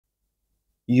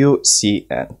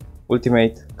UCN,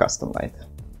 Ultimate Custom Night.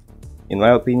 In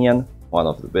my opinion, one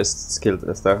of the best skill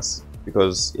testers,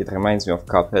 because it reminds me of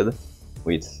Cuphead,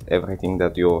 with everything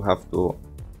that you have to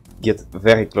get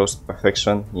very close to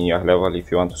perfection in your level if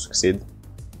you want to succeed.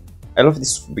 I love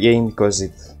this game because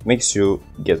it makes you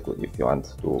get good if you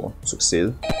want to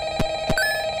succeed.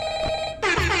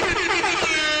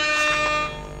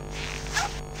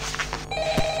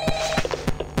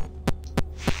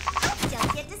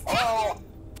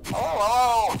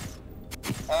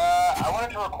 I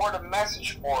wanted to record a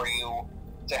message for you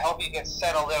to help you get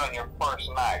settled in on your first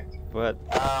night. But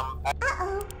How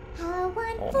oh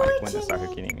my goodness, are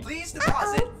you kidding me? Please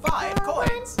deposit 5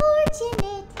 coins.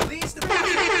 Please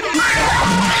deposit.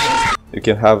 You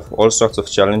can have all sorts of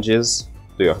challenges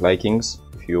to your likings.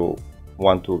 If you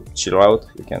want to chill out,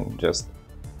 you can just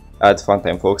add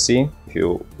Funtime Foxy. If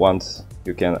you want,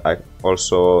 you can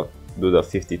also do the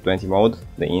 50-20 mode,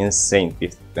 the insane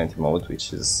 50-20 mode,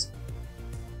 which is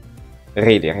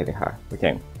really hard.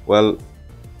 Okay, well,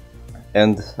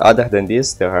 and other than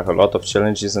this, there are a lot of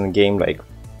challenges in the game, like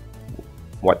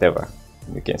whatever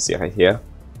you can see right here,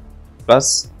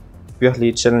 plus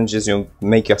purely challenges you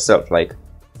make yourself. Like,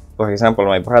 for example,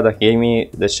 my brother gave me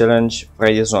the challenge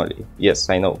Fridays only. Yes,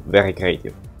 I know, very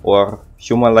creative. Or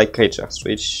human-like creatures,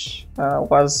 which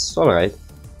was alright.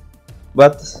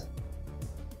 But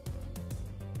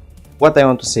what I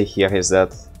want to say here is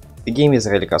that the game is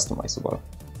really customizable,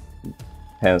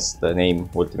 hence the name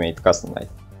Ultimate Custom Night.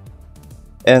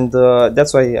 And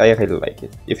that's why I really like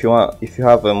it. If you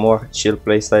have a more chill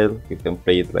playstyle, you can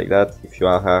play it like that. If you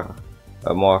are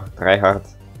a more tryhard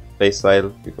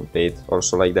playstyle, you can play it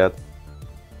also like that.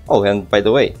 Oh, and by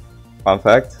the way, fun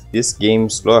fact: this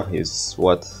game's lore is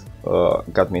what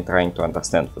got me trying to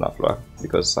understand Fnaf lore,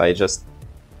 because I just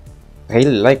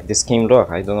really like this game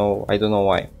lore. I don't know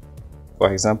why.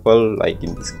 For example, like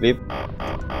in this clip.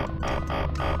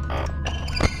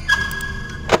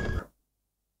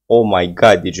 Oh my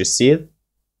god, did you see it?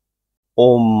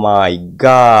 Oh my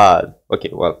god! Okay,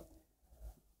 well,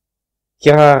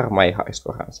 here are my high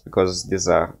score runs, because these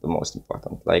are the most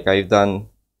important. Like, I've done,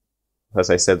 as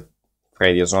I said,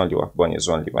 Fridays only or Bonnie's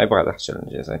only, my brother's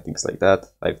challenges and things like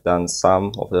that. I've done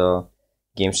some of the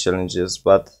game's challenges,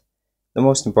 but the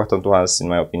most important ones, in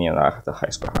my opinion, are the high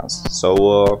score runs.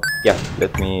 So, yeah,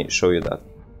 let me show you that.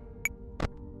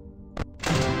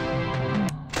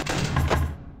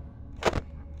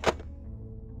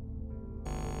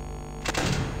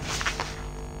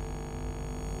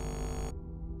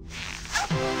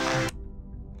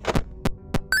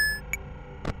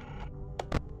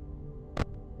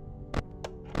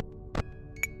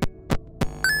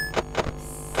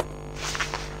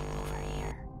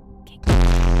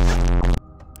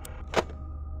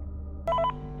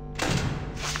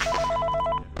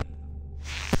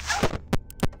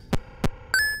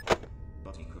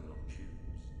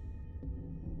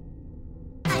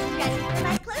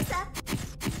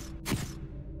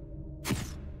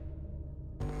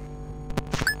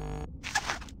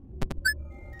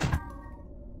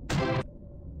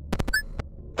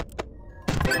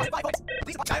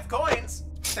 Please 5 coins.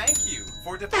 Thank you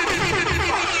for depositing 5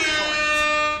 coins.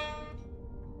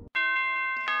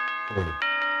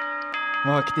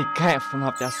 Åh, klikka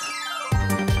Fnaf just.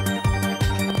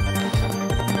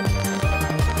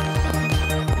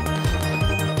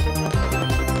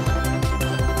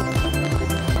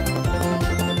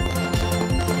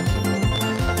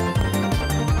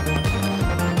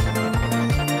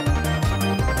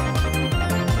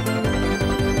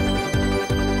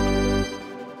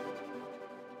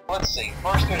 Let's see,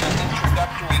 first there's an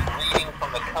introductory greeting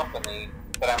from the company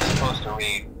that I'm supposed to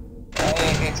read.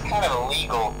 It's kind of a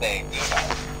legal thing, you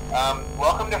know.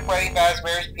 Welcome to Freddy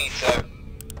Fazbear's Pizza,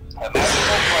 a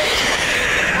magical place for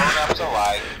kids and grown-ups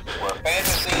alike, where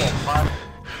fantasy and fun...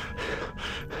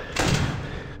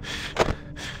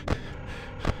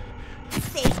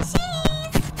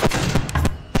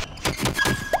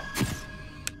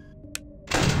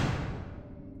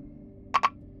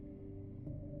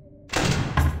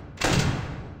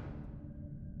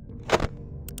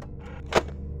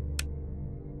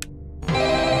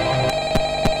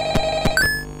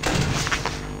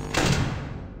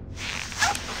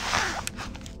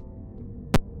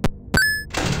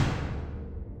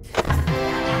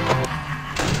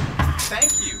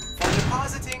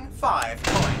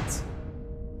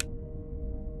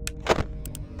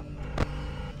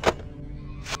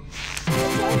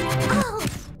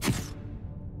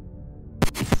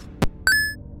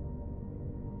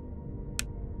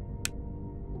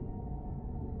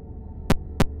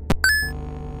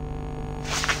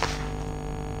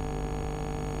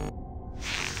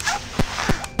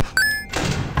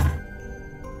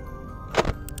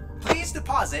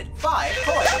 deposit 5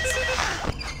 coins.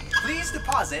 Please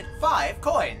deposit 5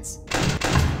 coins.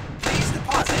 Please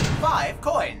deposit 5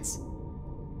 coins.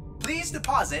 Please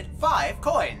deposit 5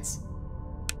 coins.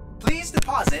 Please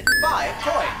deposit 5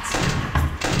 coins.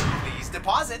 Please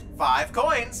deposit 5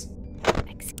 coins.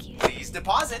 Please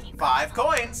deposit 5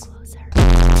 coins.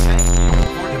 Thank you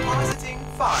for depositing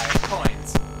 5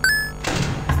 coins.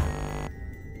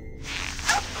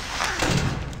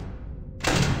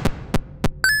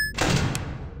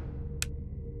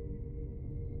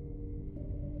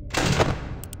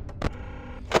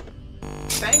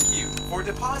 Thank you for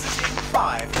depositing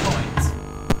 5 coins.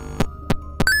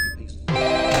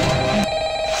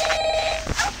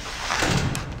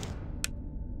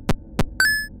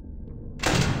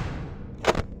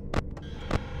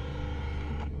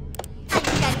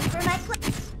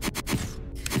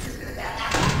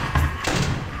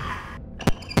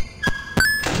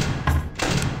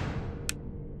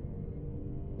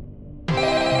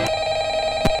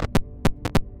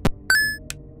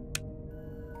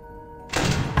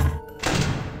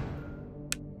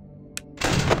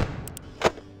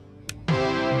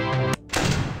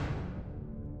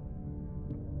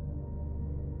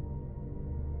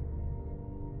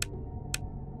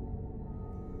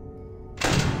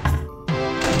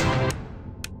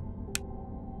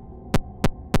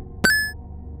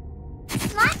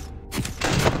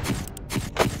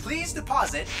 Please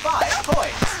deposit 5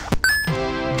 coins.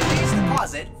 Please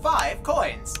deposit 5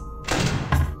 coins.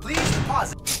 Please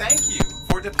deposit. Thank you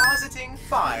for depositing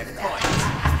 5 coins.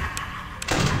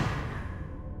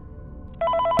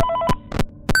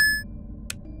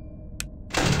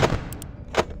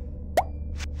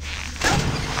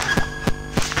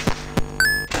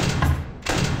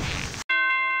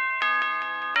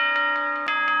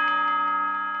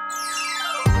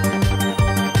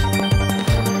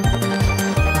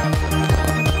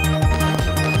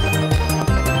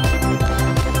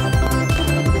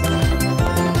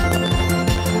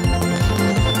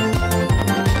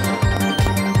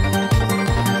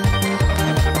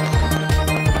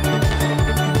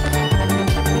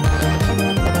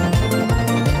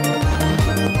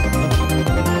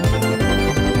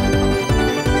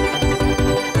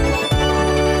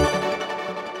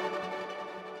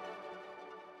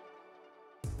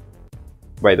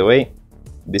 By the way,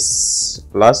 this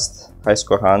last high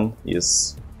score run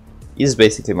is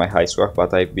basically my high score,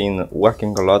 but I've been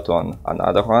working a lot on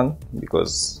another one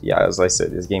because, yeah, as I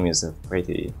said, this game is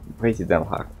pretty damn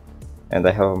hard, and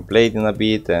I haven't played in a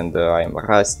bit, and I'm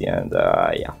rusty, and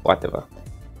yeah, whatever.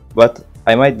 But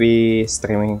I might be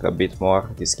streaming a bit more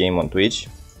this game on Twitch,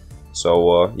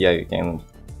 so yeah, you can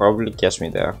probably catch me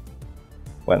there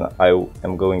when I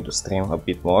am going to stream a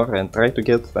bit more and try to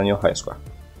get a new high score.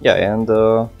 Yeah, and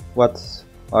what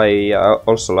I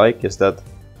also like is that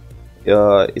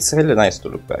it's really nice to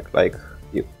look back. Like,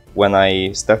 when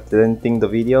I started editing the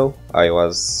video, I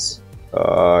was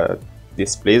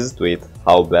displeased with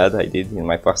how bad I did in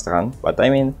my first run, but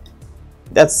I mean,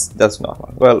 that's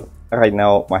normal. Well, right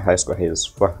now my high score is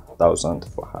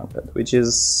 4,400, which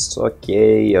is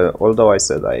okay, although I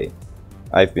said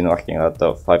I've been working at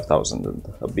 5,000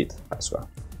 and a bit high score.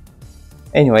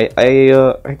 Anyway, I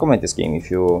recommend this game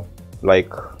if you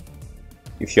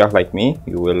are like me,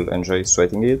 you will enjoy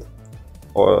sweating it.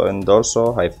 And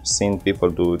also, I've seen people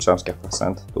do jumpscare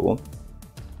percent too,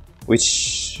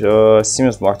 which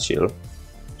seems more chill.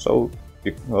 So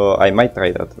I might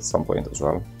try that at some point as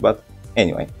well. But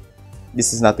anyway,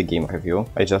 this is not a game review.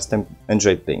 I just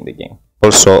enjoyed playing the game.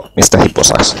 Also, Mr. Hippo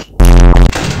sucks.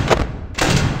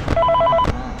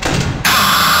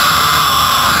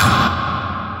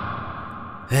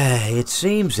 It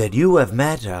seems that you have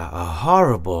met a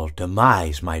horrible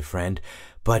demise, my friend.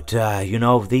 But, you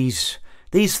know, these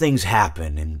things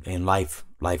happen in life.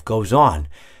 Life goes on.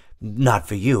 Not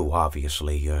for you,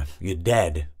 obviously. You're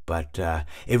dead. But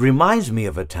it reminds me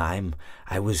of a time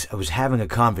I was having a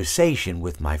conversation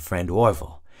with my friend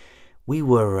Orville. We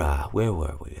were, where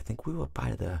were we? I think we were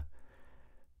by the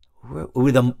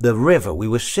river. We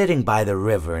were sitting by the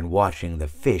river and watching the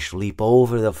fish leap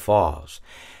over the falls.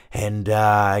 And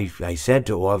I said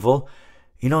to Orville,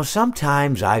 you know,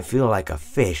 sometimes I feel like a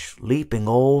fish leaping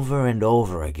over and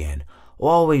over again,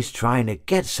 always trying to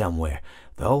get somewhere,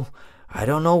 though I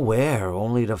don't know where,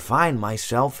 only to find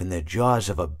myself in the jaws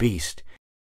of a beast.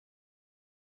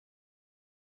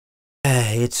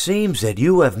 It seems that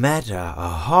you have met a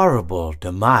horrible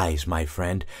demise, my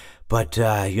friend, but,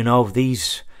 you know,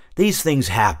 these things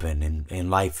happen in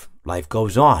life. Life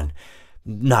goes on.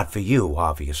 Not for you,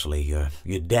 obviously.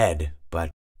 You're dead.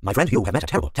 But, my friend, you have met a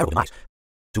terrible demise.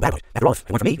 too bad. After all, if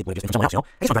it weren't for me, it would have just been someone else, you know?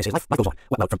 I guess I'm trying to say life goes on.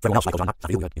 Well, for everyone else, life goes on, not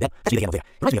for you. You're dead. That's neither here nor there.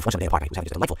 It reminds me of a fun Sunday park. I was having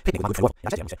just a delightful picnic with my good friend Wolf. And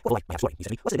I said to him, well, like, my story. He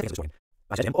said to me, what's the significance of the story?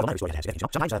 I said to him, oh, the story has significance, you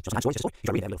know? Sometimes stories is just a story. You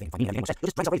start reading that little thing. If I mean anything was said, you'll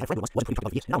just try to celebrate that friend who wasn't pretty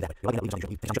public for years. And now that, you're liking that we was on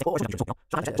your or something, you know?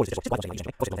 Sometimes that stories is just a story.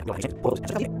 What's it called? What's it called?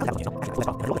 What's it called?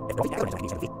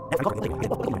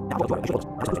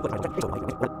 What's it called?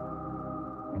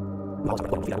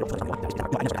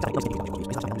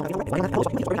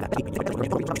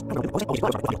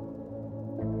 What's it called?